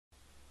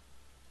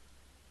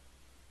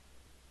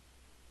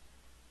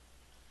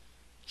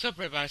What's up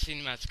everybody,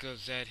 Cinematical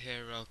Z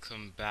here,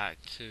 welcome back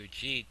to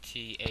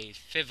GTA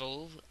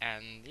Fivel,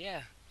 and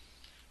yeah,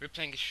 we're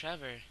playing as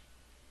Trevor.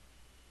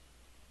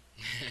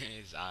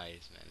 His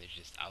eyes, man, they're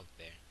just out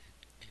there.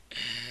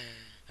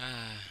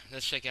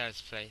 Let's check out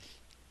his place.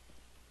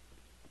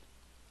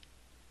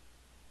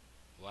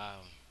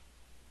 Wow.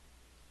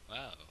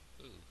 Wow.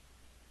 Ooh.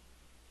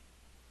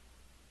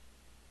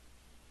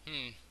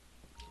 Hmm.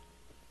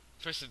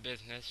 First of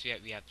business,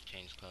 we have to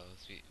change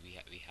clothes.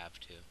 We have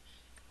to.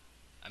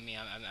 I mean,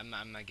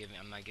 I'm not giving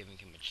him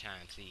a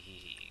chance.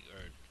 He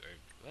or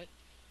what?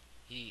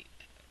 He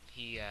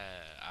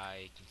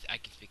I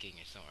can speak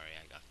English. Don't worry,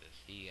 I got this.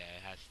 He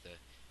has to.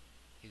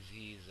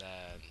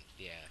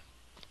 Yeah.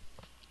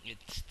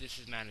 This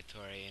is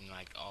mandatory in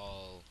like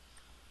all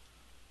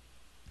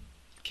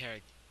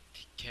character.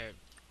 Char-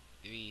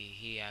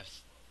 he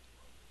has.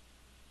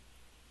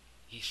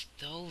 He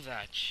stole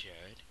that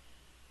shirt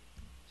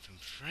from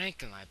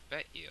Franklin. I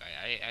bet you.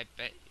 I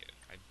bet you.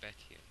 I bet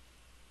you.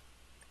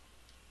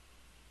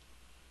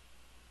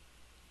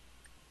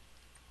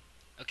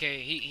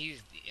 Okay,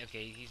 he's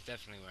okay. He's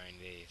definitely wearing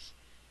these.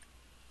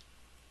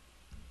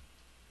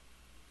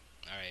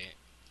 All right.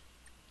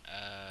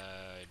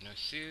 No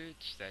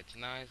suits. That's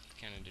nice.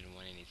 Kind of didn't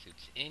want any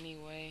suits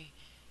anyway.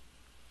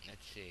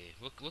 Let's see.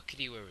 What could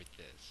he wear with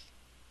this?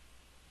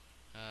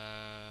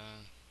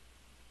 Uh,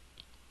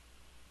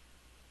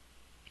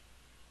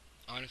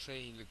 Honestly,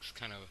 he looks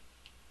kind of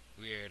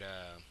weird.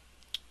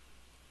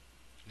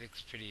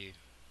 Looks pretty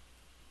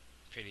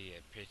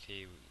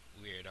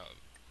weird.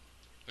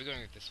 We're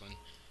going with this one.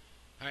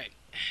 All right.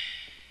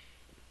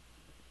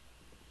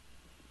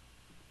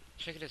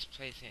 Check out this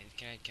place.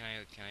 Can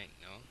I?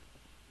 No.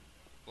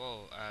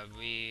 Whoa.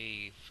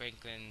 We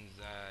Franklin's.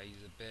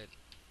 He's a bit.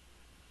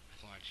 I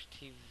can watch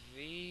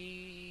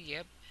TV.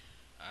 Yep.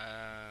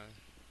 Uh.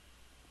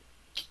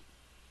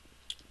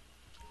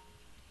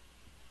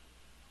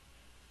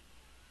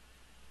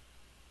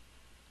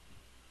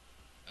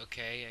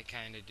 Okay. I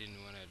kind of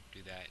didn't want to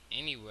do that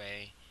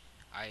anyway.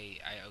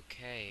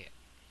 Okay.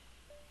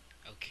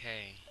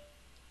 Okay.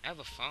 I have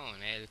a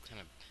phone. It looks kind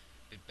of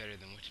a bit better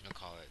than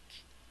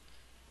whatchamacallit.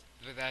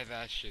 But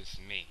that's just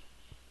me.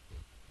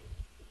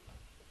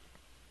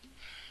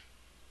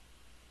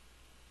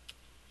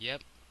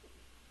 Yep.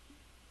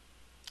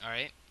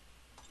 Alright.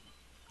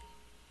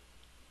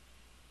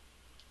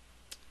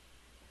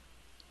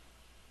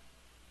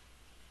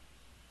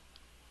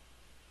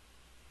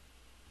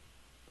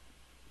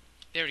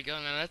 There we go.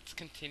 Now let's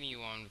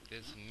continue on with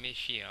this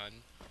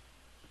mission.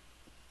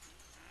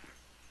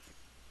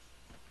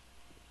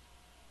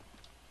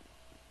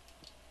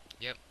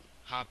 Yep.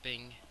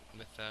 Hopping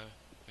with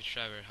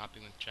Trevor.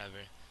 Hopping with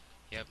Trevor.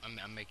 Yep.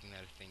 I'm making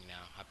that a thing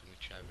now. Hopping with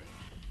Trevor.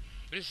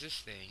 What is this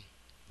thing?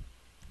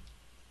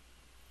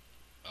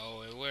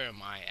 Oh, where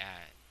am I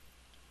at?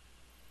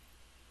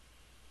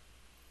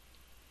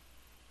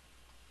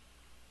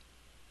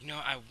 You know,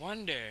 I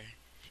wonder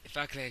if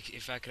I could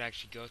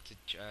actually go to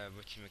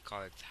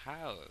whatchamacallit's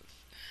house.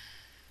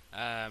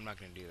 I'm not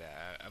gonna do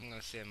that. I'm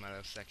gonna stay in my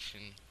little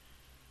section.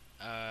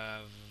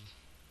 Of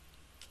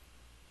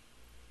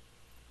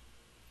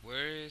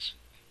where's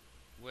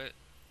what?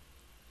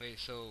 Wait.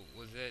 So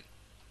was it?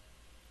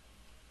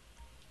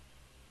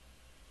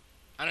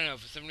 I don't know.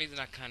 For some reason,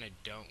 I kind of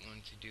don't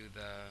want to do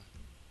the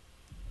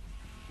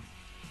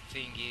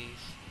thingies.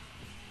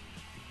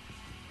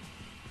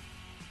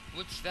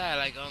 What's that?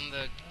 Like on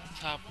the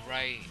top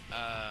right?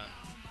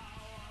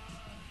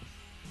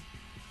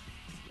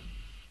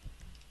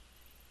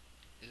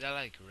 Is that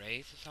like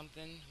race or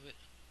something? What?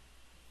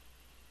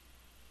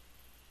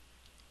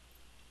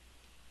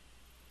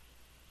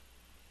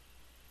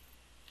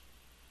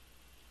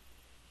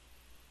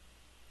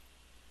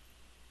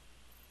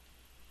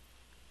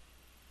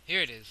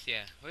 Here it is.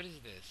 Yeah. What is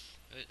this?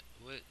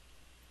 What?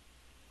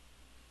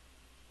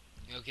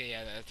 Okay.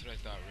 Yeah. That's what I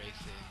thought.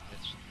 Racing.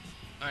 That's.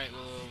 All right.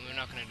 Well, we're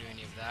not gonna do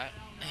any of that.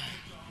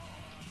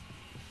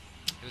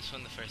 It was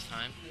fun the first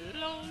time.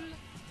 LOL.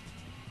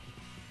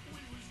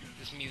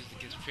 This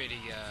music is pretty.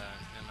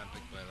 And my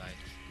big boy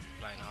likes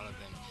playing all of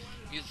them.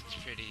 Music's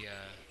pretty.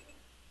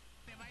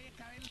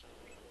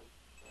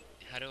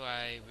 How do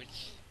I?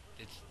 Which?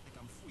 It's. Like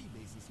I'm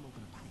freebasing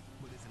smoking a pipe,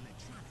 but it's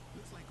electronic.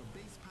 Looks like a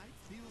bass pipe,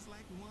 feels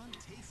like one,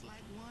 tastes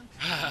like one,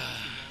 and most of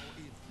all,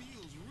 it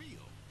feels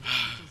real.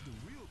 Because the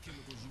real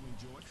chemicals you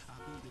enjoy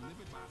are being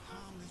delivered by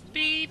harmless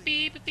Beep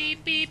waterways. beep beep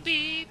These beep use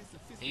beep.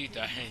 highly You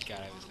thought, sophisticated thank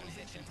God I was gonna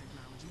hit him. vaporization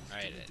technologies to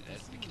Alright, get to the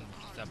we can sweet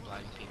hard stop rock.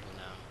 blinding people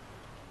now.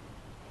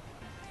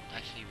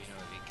 Actually, we know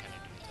what we kind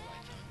of do with the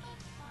lights on.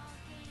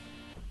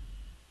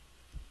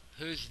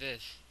 Who's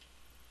this?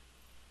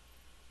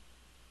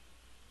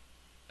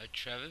 A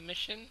Trevor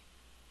mission?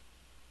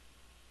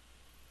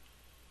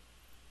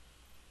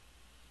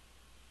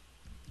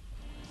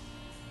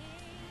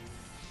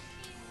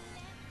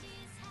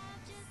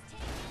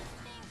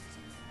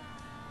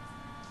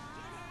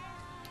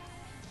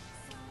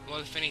 Well,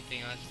 if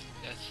anything, let's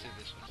do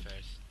this one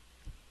first.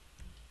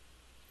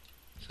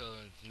 So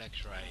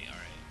next right,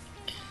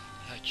 alright.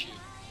 Got you.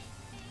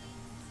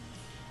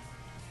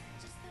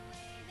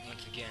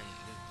 Once again,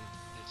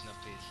 there's no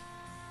place.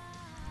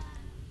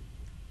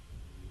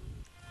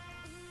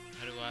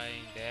 How do I?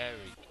 There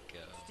we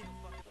go.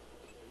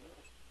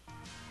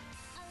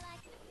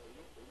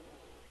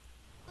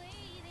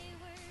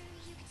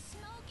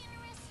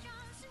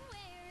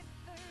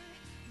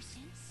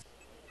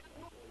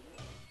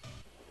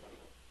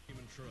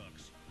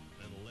 Trucks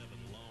and 11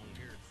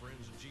 long-haired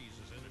friends of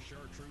Jesus and a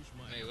chartreuse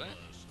Wait, what?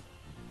 microbus.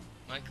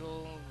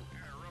 Michael,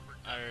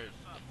 are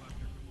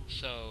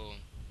so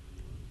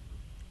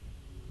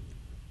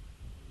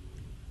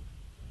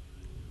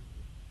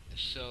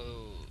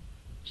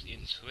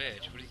in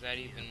Switch. What is that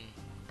even?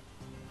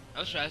 I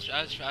was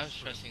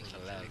pressing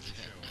select.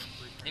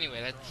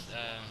 Anyway, let's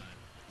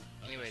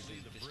anyway,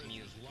 this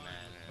music,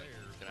 man,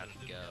 it's gonna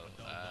have to go.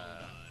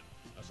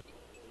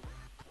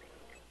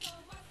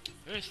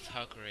 Where's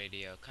talk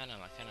radio? Kind of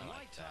like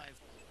that.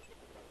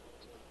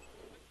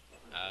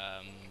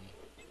 Um,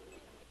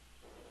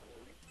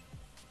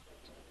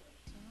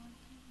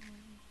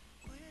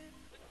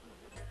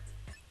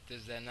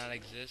 does that not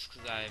exist?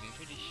 Cause I'm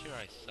pretty sure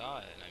I saw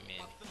it. I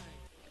mean,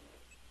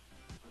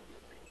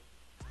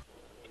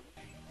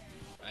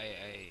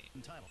 I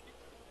Entitled.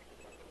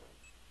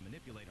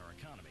 Manipulate our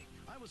economy.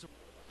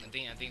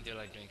 I think they're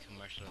like doing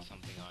commercial or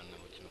something on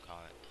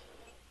whatchamacallit.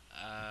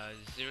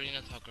 Is there really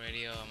no talk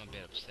radio? I'm a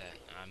bit upset.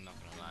 I'm not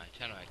gonna lie.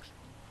 Channel X.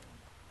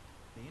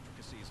 The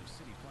intricacies of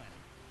city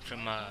planning.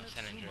 From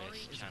San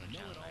Andreas, Channel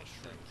X.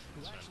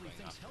 That's what I'm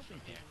going off of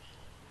from here.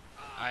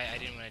 I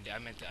didn't want to. I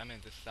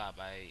meant to stop.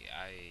 I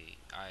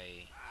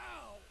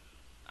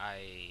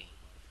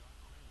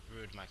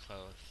ruined my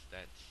clothes.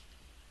 That's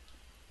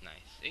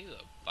nice. Ew,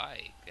 a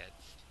bike.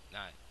 That's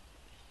not.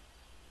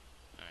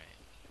 Alright.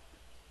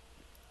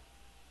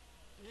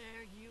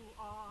 There you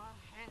are,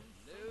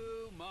 handsome.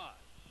 No mud.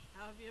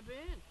 How have you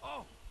been?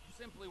 Oh,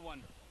 simply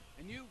wonderful.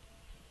 And you?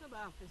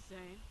 About the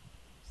same.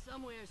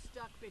 Somewhere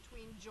stuck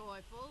between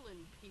joyful and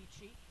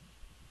peachy.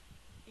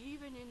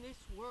 Even in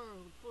this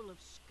world full of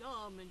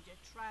scum and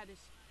detritus,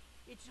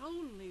 it's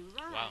only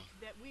right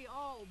that we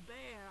all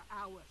bear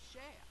our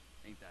share.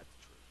 Ain't that the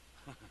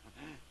truth?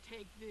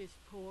 Take this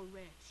poor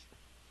wretch,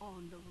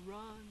 on the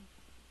run,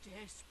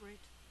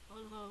 desperate,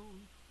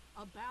 alone,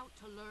 about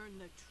to learn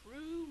the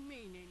true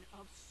meaning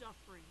of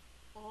suffering,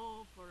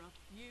 all for a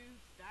few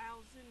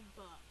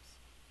 $1,000.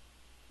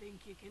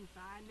 Think you can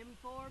find him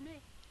for me?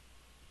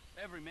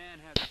 Every man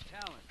has a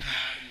talent,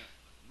 and the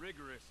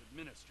rigorous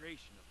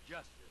administration of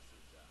justice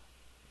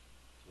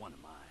is one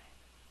of mine.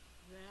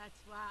 That's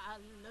why I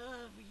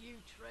love you,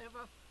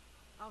 Trevor.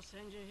 I'll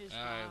send you his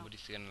Alright, file. what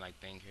is he gonna like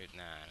bang her?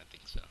 Nah, I don't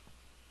think so.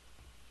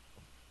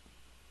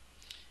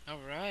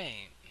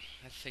 Alright,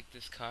 let's take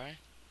this car.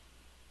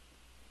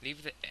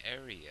 Leave the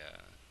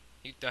area.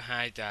 You thought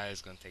I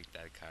was gonna take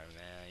that car,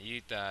 man.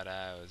 You thought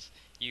I was.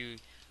 You.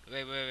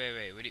 Wait.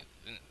 What do you.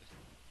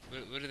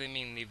 What do they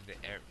mean, leave the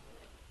area?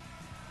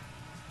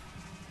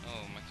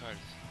 Oh, my car's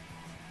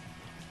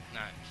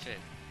not fit.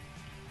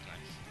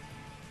 Nice.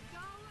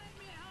 Don't let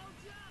me hold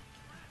you up,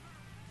 Trevor.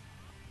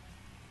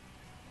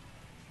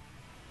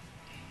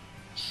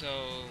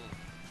 So.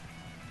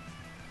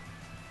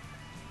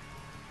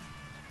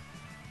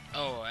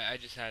 Oh, I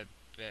just had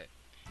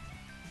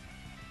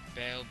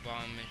bail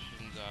bond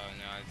missions are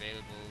now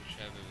available.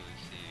 Trevor will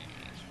see.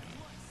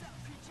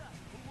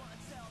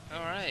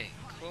 Alright,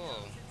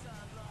 cool.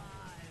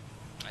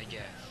 I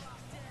guess.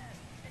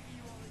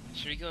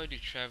 Should we go do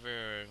Trevor?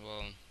 Or,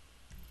 well,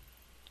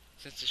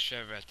 since it's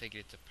Trevor, I take it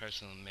it's a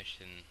personal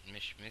mission.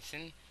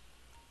 Mission?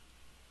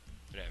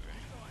 Whatever.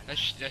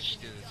 Let's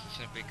just do this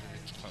simply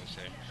because it's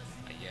closer,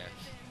 I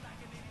guess.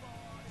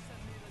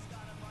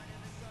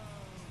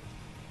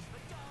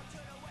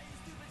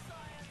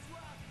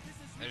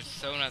 There's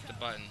so not the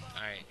button.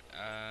 Alright,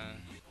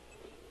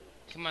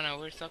 come on now,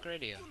 where's Talk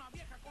Radio?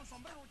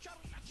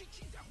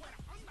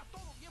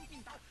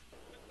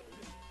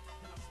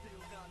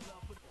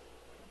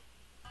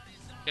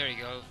 There we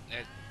go.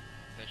 That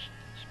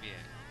should be it.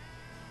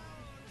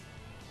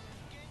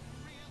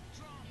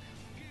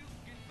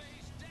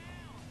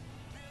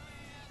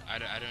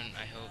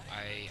 I hope,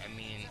 I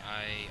mean,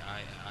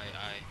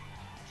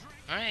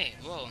 Alright,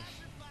 well.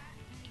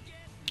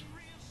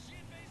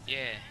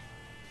 Yeah.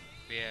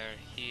 We are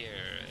here.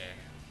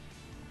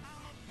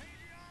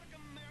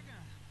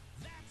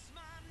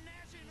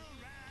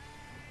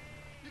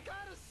 You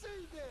gotta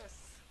see this.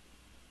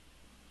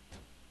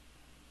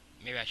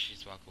 Maybe I should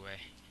just walk away.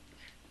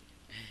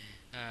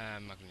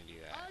 I'm not gonna do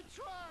that. I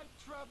tried,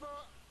 Trevor.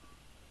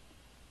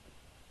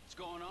 What's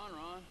going on,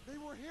 Ron? They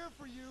were here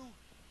for you.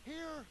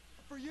 Here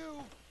for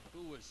you.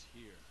 Who was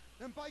here?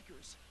 Them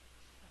bikers.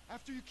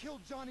 After you killed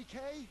Johnny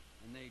K.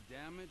 And they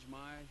damaged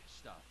my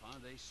stuff, huh?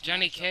 They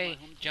Johnny smashed up K, my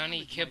home,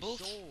 Johnny damaged my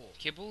Kibbles, soul.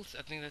 Kibbles,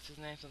 I think that's his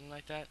name, something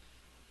like that.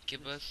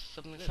 Kibbles,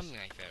 something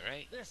like that,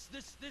 right? This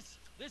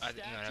No, that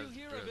statue was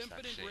here Bruce, of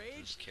infinite actually. It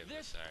rage, was Kibbles,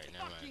 this sorry,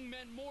 never mind. fucking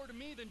meant more to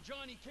me than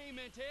Johnny K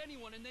meant to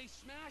anyone, and they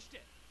smashed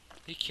it.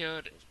 He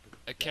killed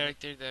a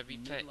character that we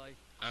play. Midlife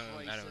I don't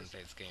want crisis, to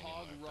play this game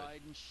hog anymore, but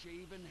riding,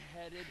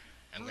 shaven-headed,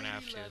 I'm gonna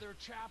have to. leather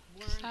chap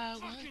Cause I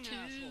wearing want fucking to.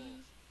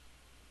 assholes.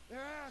 They're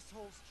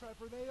assholes,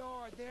 Trevor. They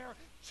are. They're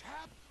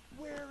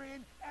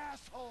chap-wearing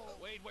assholes.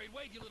 Wait,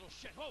 you little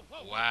shit. Whoa.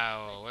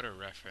 Wow, what a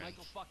reference.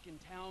 Michael fucking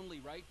Townley,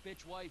 right?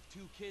 Bitch wife,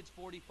 2 kids,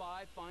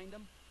 45. Find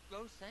them.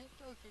 Los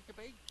Santos is a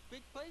big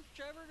place,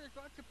 Trevor. There's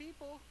lots of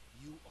people.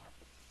 You are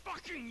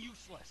fucking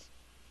useless.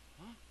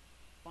 Huh?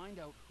 Find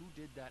out who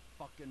did that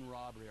fucking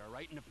robbery, all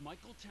right? And if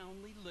Michael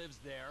Townley lives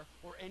there,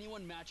 or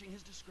anyone matching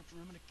his description,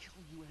 I'm gonna kill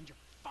you and your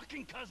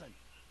fucking cousin.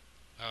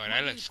 Oh,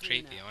 that looks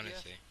creepy,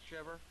 honestly. Yes,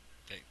 Trevor.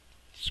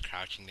 He's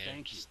crouching there.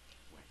 Thank you.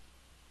 Wait.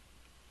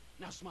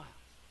 Now smile.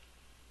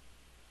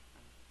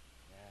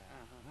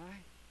 Yeah. All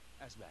right.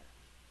 That's better.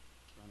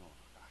 Run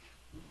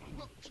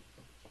over.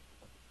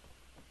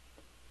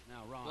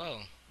 Now, Ron.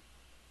 Whoa.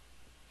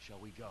 Shall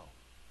we go?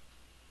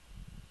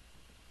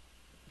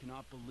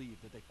 Cannot believe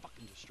that they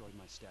fucking destroyed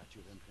my statue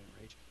of Infinite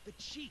Rage. The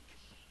cheek!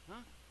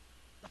 Huh?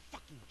 The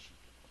fucking cheek.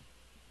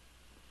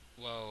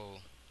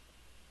 Whoa.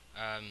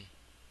 I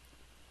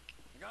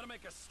gotta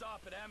make a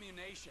stop at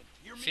ammunition.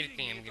 You're See the meeting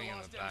thing, me I'm at the getting on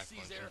Lost the black MC's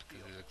one because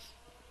airfield. it looks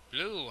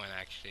blue one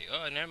actually.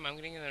 Oh, never mind, I'm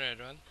getting the red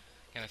one.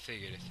 Kind of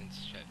figured it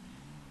since shit.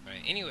 Right.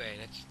 Anyway,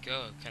 let's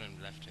go. Kind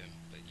of left him,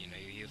 but you know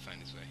he'll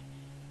find his way.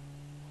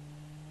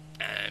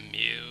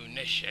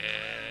 Ammunition.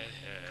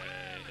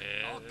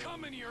 I'll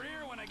come in your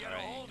ear when I get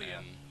a hold of you.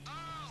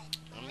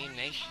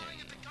 Ammunition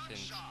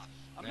since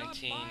I'm not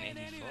buying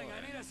 1984. anything.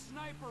 I need a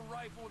sniper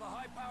rifle with a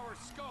high-power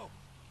scope.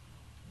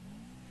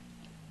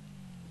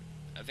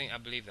 I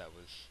believe that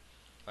was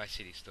Vice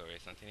City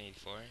Stories,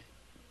 1984.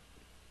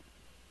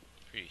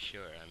 Pretty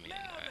sure. I mean,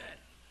 Now then,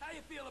 how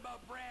you feel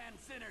about brand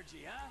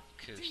synergy, huh?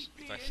 'cause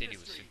TP Vice City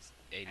was Industries,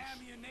 86.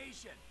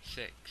 ammunition.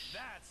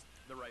 That's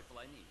the rifle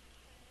I need.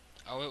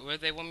 Oh, what do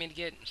they want me to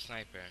get?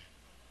 Sniper.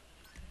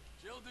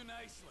 She'll do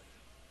nicely.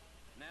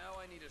 Now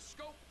I need a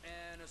scope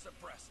and a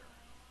suppressor.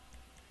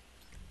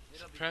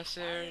 It'll be Suppressor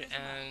quiet as a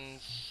and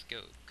mouse.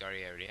 scope. I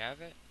already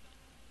have it.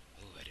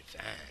 Oh,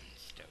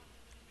 advanced scope.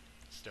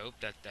 Scope.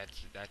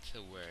 That's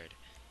a word.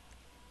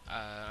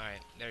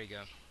 Alright, there we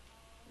go.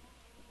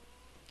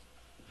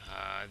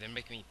 They're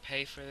making me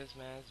pay for this,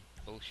 man. It's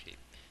bullshit.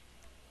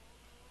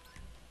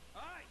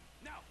 Alright,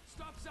 now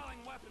stop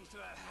selling weapons to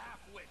that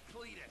half-wit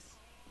Cletus.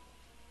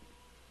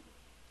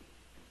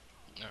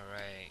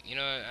 Alright, you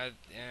know what?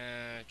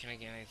 Can I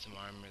get some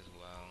armor as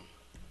well?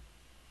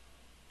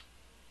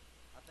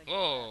 I think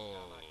Whoa. the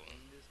last time I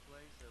cleaned this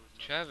place, there was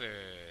no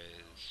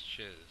Trevor's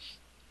shoes.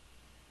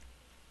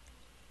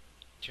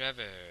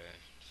 Trevor.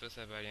 Full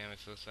size body armor,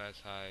 full size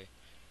high.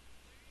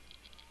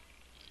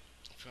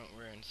 Front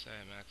rear and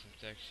side maximum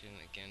protection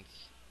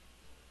against.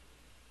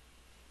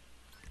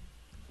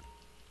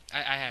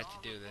 I had to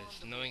do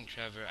this. Knowing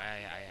Trevor,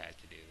 I had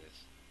to do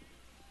this.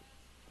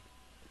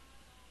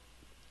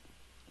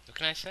 What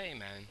can I say,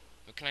 man?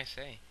 What can I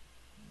say?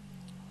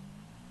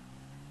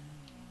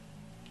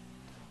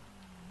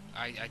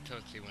 I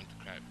totally went to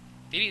crap.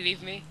 Did he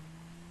leave me?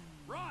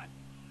 Run!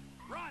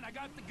 Run, I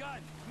got the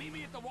gun. Meet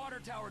me at the water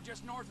tower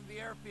just north of the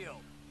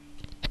airfield.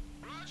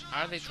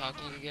 Are they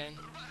talking again?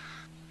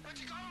 But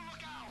you gotta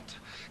look out,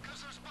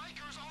 cause there's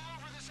bikers all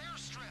over this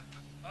airstrip.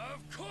 Of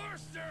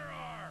course there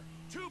are!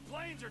 2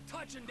 planes are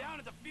touching down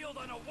at the field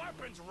on a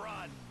weapons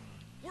run.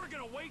 We're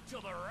gonna wait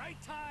till the right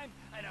time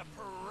and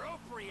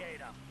appropriate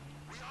them.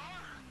 We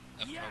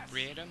are?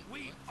 Appropriate them? Yes,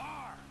 we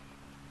are.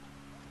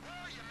 Where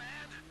are you,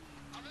 man?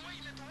 I'm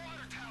waiting at the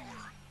water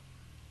tower.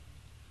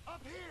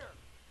 Up here.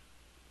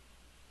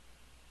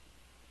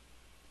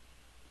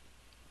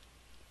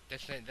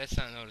 That's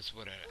not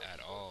noticeable at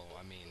all.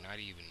 I mean, not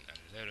even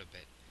a little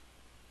bit.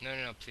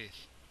 No,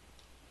 please.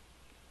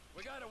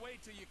 We gotta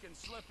wait till you can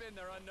slip in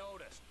there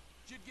unnoticed.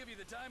 Should give you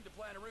the time to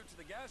plan a route to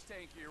the gas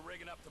tank you're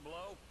rigging up to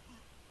blow.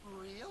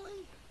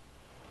 Really?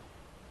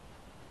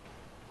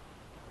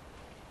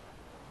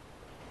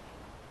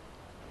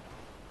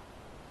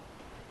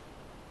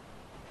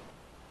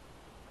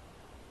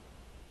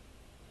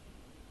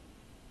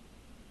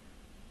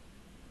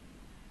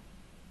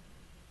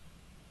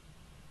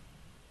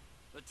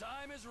 The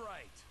time is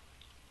right.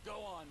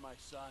 Go on, my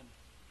son.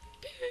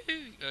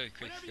 Oh,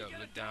 quick Whenever you scope. get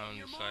Look a doubt down in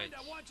your the mind,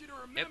 sights. I want you to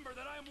remember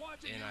that I'm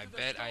watching And you I through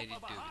bet the I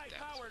scope of do a with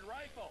that. high-powered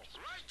rifle.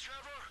 Right,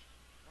 Trevor.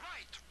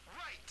 Right.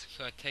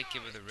 So I take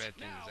it with the red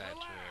things Now that's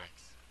where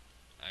relax.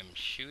 I'm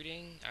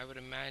shooting, I would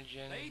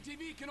imagine. The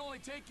ATV can only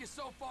take you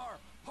so far.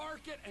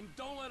 Park it and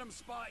don't let them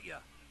spot you.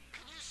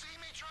 Can you see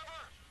me,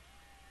 Trevor?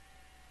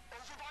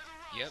 Over by the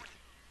road. Yep.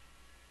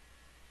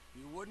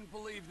 You wouldn't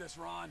believe this,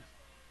 Ron.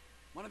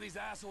 One of these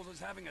assholes is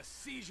having a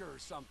seizure or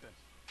something.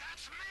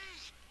 That's me.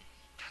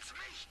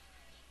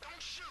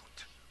 Don't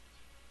shoot.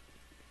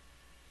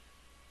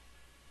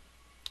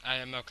 I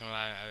am not gonna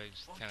lie, I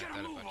just Well, kinda get a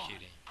thought move about on.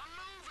 shooting. I'm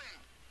moving.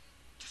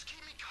 Just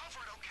keep me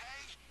covered,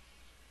 okay?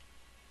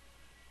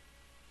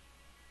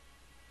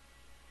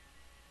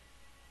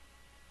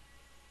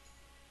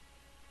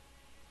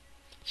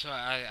 So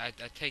I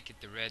take it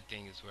the red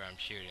thing is where I'm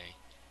shooting.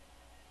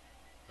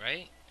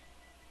 Right?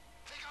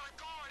 They got a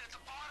guard at the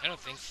bottom I don't of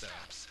think those so.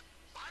 steps.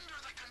 Under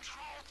the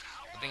control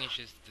tower. I think it's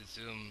just the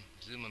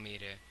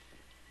zoomometer.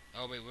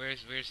 Oh wait,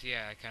 where's he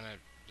at? I kinda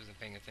wasn't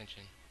paying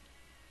attention.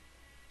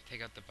 take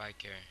out the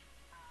biker.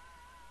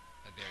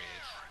 Oh, there he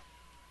is.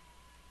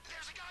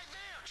 There's a guy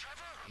there,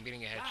 Trevor. I'm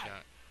getting a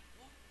headshot.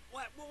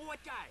 What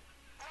guy?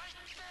 Right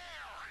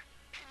there.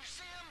 Can you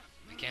see him?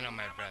 I can't hold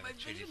my breath. My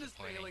It's really vision is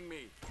failing disappointing.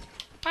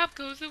 me. Pop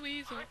goes the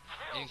weasel.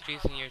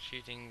 Increasing your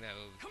shooting, that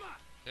will Come on.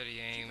 study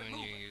aim Keep it when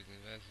moving. you're using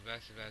the best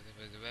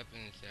as a weapon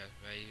and stuff,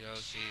 right? You don't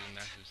see the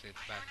massive state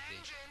I hear an capacity.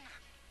 engine.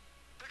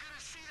 They're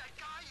gonna see that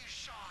guy you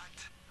shot.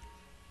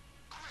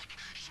 Quick,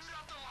 shoot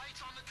out the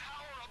lights on the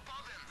tower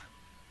above him.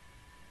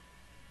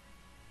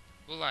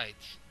 What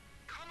lights?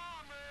 Come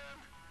on, man.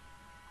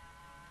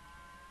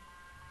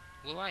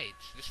 What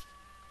lights? This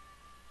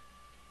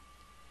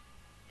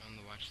on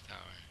the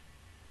watchtower.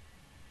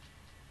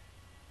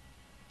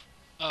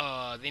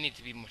 Oh, they need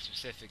to be more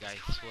specific, I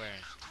swear.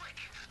 Quick,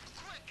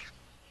 quick.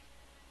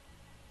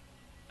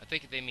 I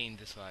think they mean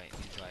this light,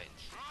 these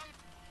lights. Run.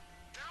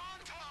 They're on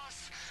to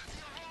us.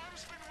 The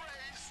alarm's been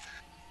raised.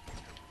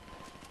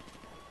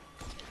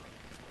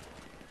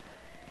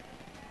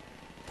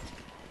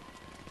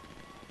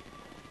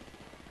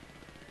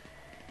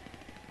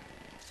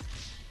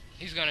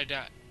 He's gonna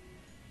die.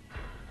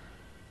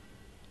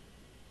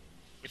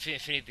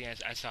 If anything,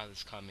 I saw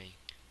this coming.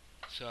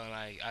 So,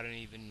 like, I don't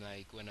even,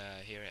 like, wanna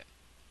hear it.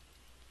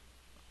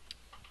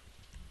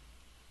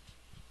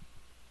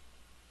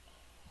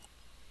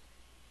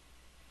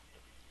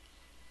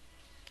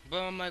 But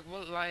I'm like,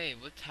 what light?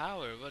 What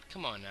tower? What?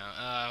 Come on now.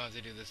 I have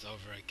to do this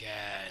over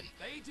again.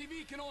 The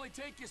ATV can only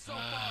take you so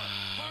far.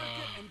 Park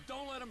it and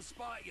don't let them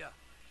spot you.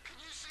 Can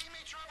you see me,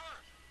 Trevor?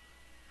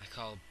 I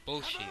call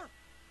bullshit. Trevor?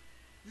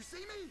 You see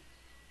me?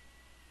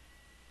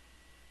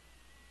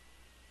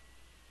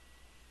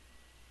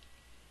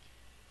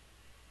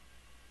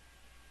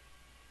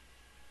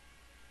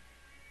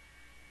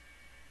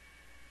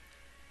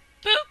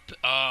 Boop!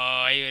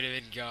 Oh, he would have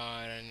been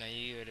gone.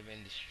 He would have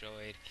been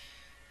destroyed.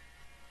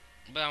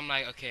 But I'm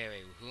like, okay,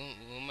 wait,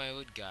 who am I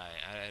with guy?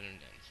 I don't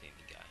see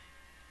any guy.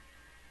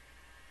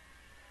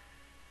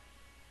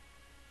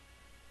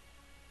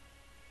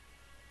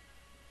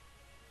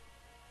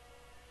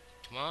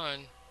 Come on.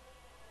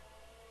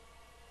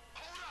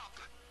 Hold up.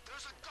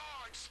 There's a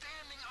guard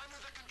standing under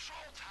the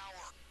control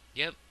tower.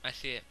 Yep, I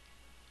see it.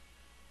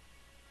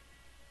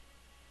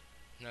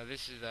 No,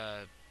 this is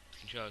the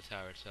control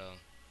tower, so.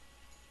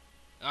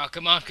 Oh,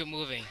 come on, keep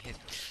moving.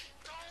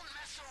 Don't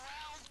mess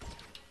around.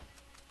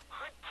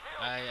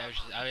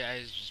 I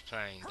was just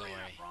playing. Don't Hurry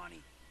worry. up,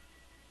 Ronnie.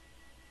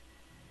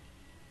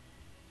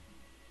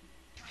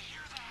 You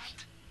hear that?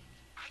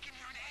 I can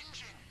hear an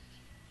engine.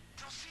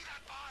 They'll see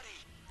that body.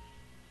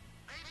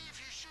 Maybe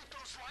if you shoot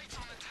those lights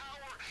on the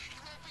tower, he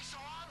won't be so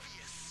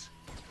obvious.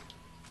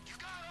 You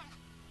got him.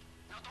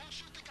 Now don't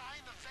shoot the guy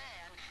in the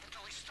van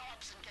until he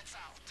stops and gets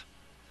out.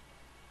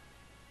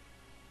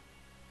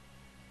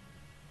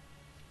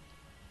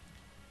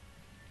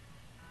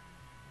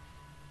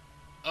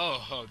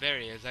 Oh, there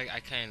he is. I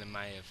kind of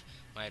might have.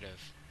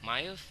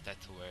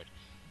 That's a word.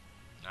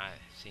 I've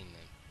seen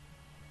them.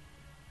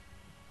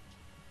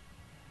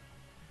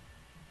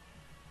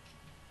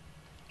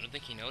 I don't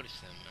think he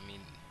noticed them. I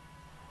mean,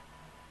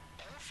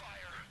 Hold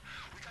fire.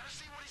 We gotta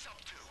see what he's up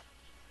to.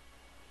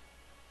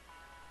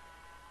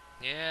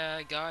 yeah,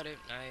 I got it.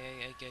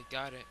 I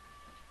got it.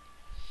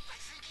 I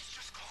think he's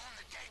just calling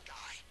the dead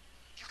guy.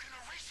 You can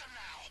erase him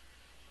now.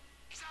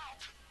 He's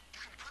out. You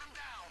can put him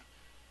down.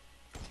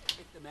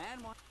 If the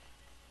man wants...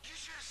 You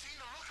should have seen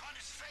the look on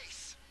his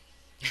face.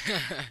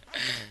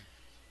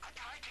 A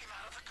guy came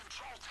out of the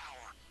control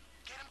tower.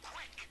 Get him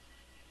quick.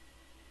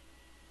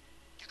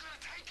 You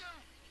gonna take him?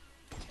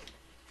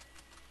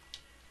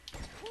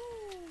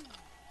 Woo.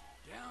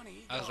 Down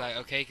he I was goes. like,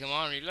 okay, come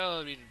on,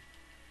 reload.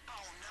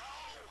 Oh no!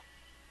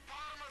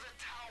 Bottom of the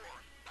tower.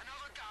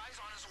 Another guy's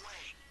on his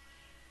way.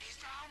 He's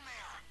down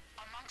there,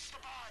 amongst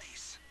the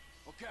bodies.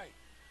 Okay,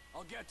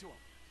 I'll get to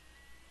him.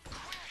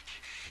 Quick!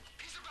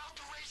 He's about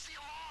to raise the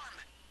alarm.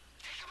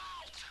 Take him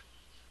out.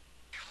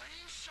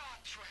 Clean shot,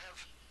 Trev.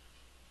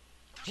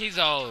 There's He's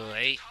another all guy at the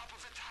late. top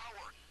of the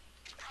tower.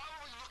 He's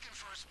probably looking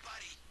for his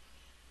buddy.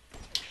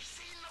 He's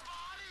seen the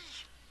body.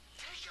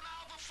 Take him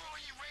out before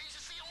he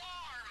raises the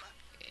alarm.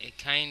 It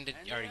kinda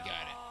And already they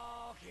got it.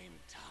 all came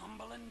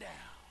tumbling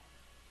down.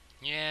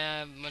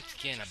 Yeah, once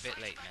again, a bit Sights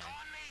late back now.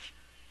 on me.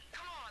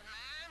 Come on,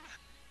 man.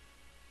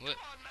 What?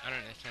 I don't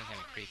know. That sounds kind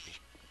of creepy.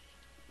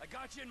 I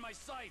got you in my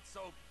sights,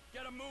 so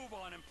get a move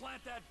on and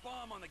plant that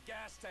bomb on the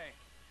gas tank.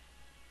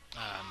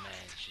 Oh man,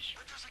 it's just,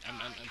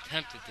 I'm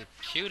tempted to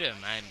shoot him.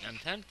 I'm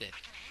tempted. I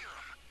can hear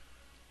him.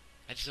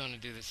 I just want to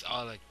do this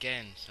all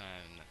again, so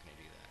I'm not gonna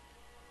do that.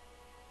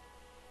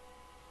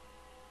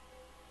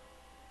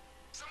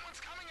 Someone's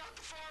coming out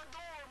the far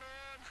door,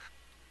 man.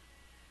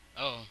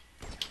 Oh,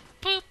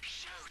 boop.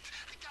 Shoot!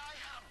 The guy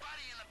had a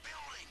buddy in the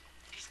building.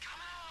 He's come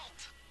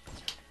out.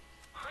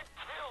 Good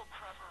kill,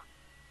 Trevor.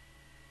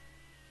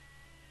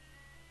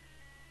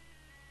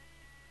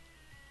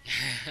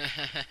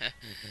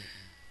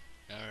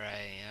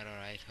 Alright.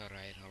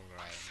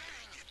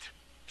 Fitting it.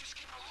 Just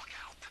keep a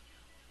lookout.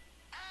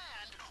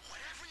 And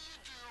whatever you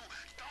do,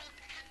 don't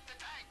hit the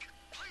tank.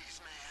 Please,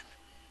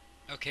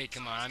 man. Okay,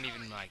 come on. I'm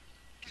even like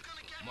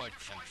More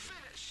before I tempting.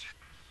 finish.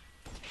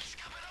 He's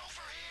coming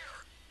over here.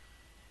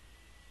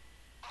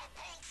 A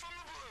bolt from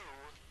the blue.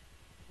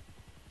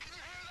 Can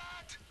you hear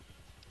that?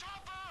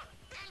 Chopper,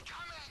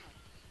 incoming.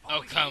 Oh,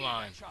 Always come hated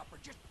on. that chopper.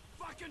 Just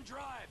fucking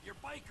drive. You're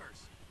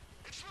bikers.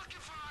 It's looking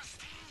for us,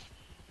 T.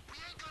 We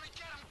ain't gonna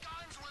get them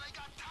guns when they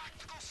got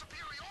tactical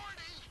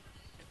superiority.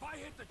 If I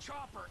hit the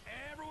chopper,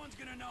 everyone's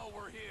gonna know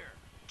we're here.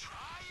 Try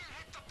and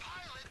hit the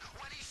pilot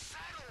when he's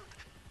settled.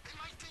 They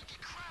might think he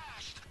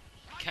crashed.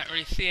 Can't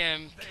really see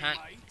him. They Can't.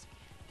 might.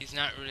 He's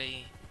not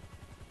really.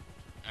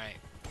 Alright.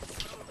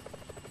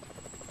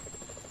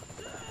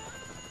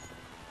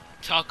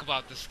 Talk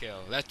about the skill.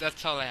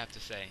 That's all I have to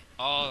say.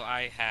 All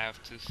I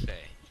have to say.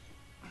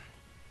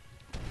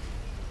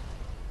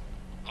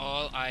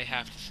 All I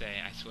have to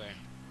say, I swear.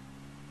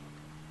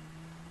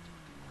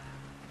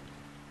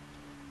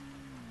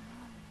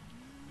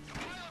 The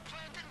pilot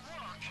plan didn't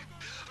work,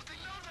 but they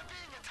know they're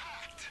being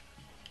attacked.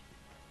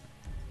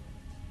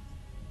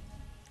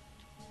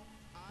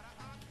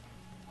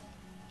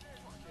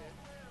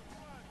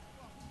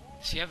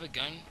 Does he have a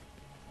gun?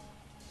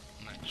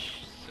 I'm not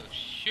so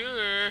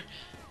sure.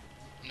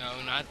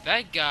 No, not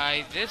that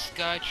guy. This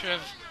guy,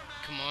 Trev.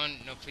 Come on.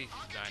 No, please,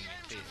 he's behind me,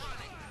 please.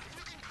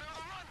 You can clear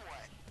the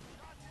runway.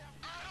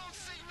 I don't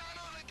see none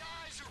of the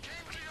guys who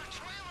came to your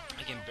trailer.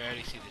 I can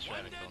barely see this One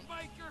reticle. dead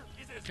biker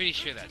is as Pretty good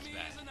sure to that's me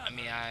bad. as I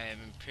mean, another. I am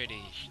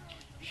pretty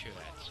sure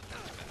that's bad.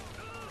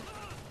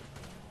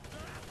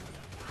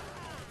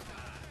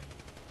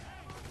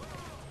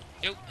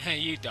 Yo,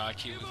 you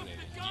thought you was living.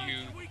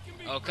 You.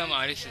 Oh, come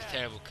on, this is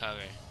terrible cover.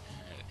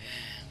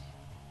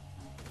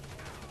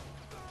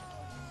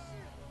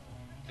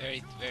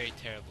 Very, very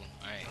terrible.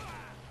 Alright.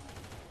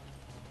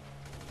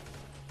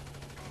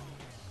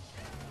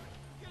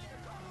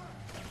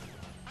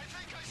 I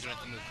think I You saw don't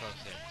have to move a man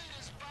closer. point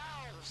his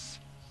bowels.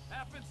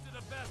 Happens to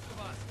the best of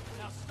us.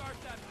 Now start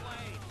that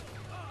plane.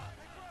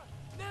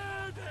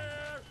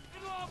 There!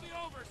 It'll all be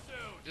over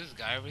soon. This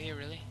guy over here,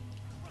 really?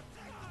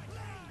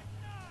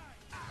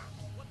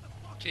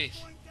 Jeez.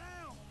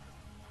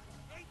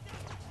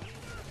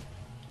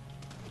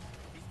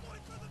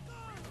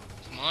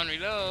 Come on,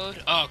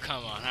 reload. Oh,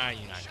 come on. How are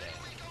you not dead?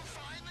 We go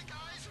find the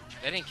guys who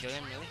They didn't kill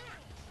him, really?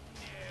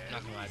 I'm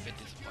not gonna lie, a bit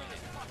disappointed.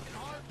 Fucking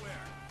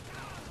hardware.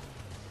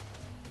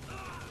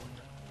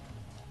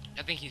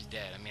 I think he's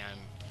dead. I mean, I'm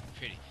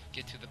pretty.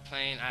 Get to the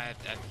plane. I have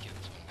to kill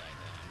this one guy,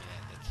 though.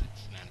 I mean,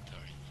 it's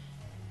mandatory.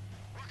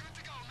 We're good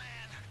to go,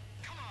 man.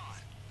 Come on.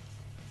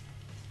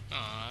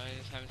 Aw,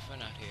 just having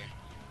fun out here.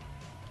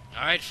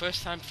 Alright,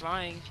 first time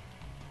flying.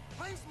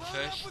 Plane's loaded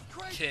First up with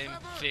crates, Tim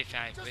Trevor.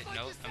 55. Just Wait, like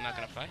no, you I'm not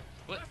gonna said. fly.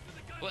 What? Rest of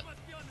the guys What?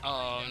 must be on the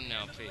Oh, plane no,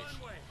 end of the please.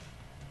 runway.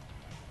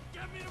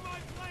 Get me to my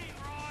plane,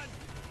 Ron.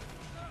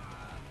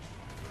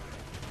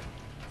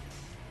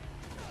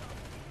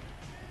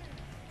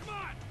 Come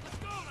on, let's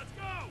go, let's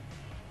go.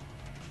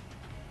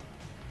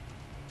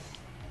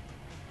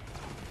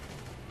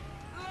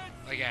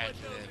 Let's Like see I what had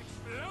to those live.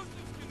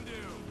 explosives can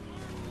do.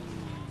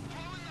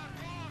 Blowing that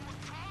bomb with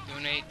crowd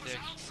Donate was the.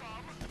 out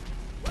some.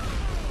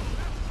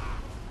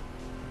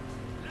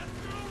 Let's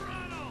go,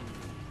 Ronald.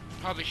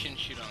 Probably shouldn't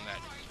shoot on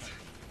that.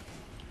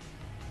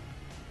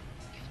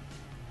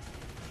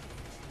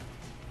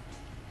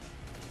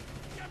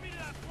 Get me to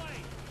that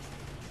plane.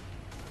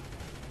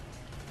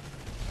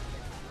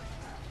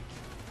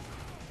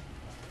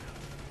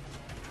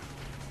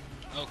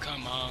 Oh,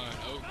 come on.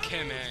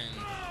 Okay, man.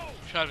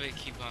 Try to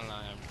keep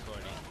online. I'm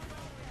recording.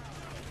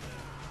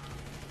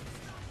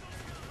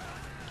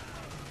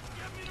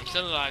 I'm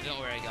still alive. Don't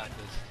worry. I got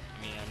this.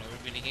 I mean, I know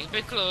we're really getting a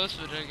bit close,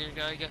 but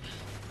I gotta.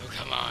 Oh,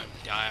 come on.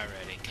 Die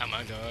already. Come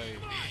on, die.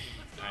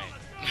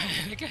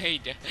 Alright. Look how he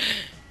died.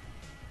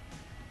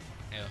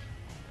 Ew.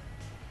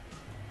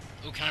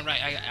 Oh, can I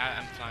ride?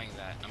 I'm flying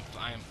that.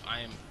 I am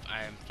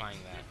flying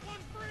that. One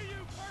for you,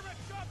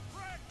 Perfect Shot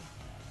Frick.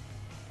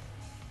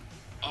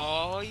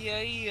 Oh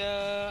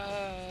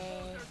yeah.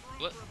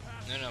 What?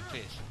 No,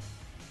 please.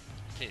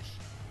 Please.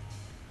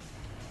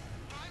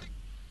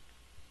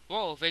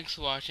 Well, thanks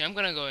for watching. I'm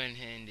gonna go ahead and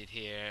end it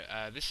here.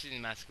 This is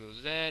Massacre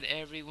Z,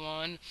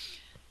 everyone.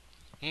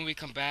 When we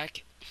come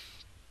back,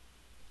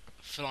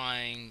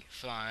 flying.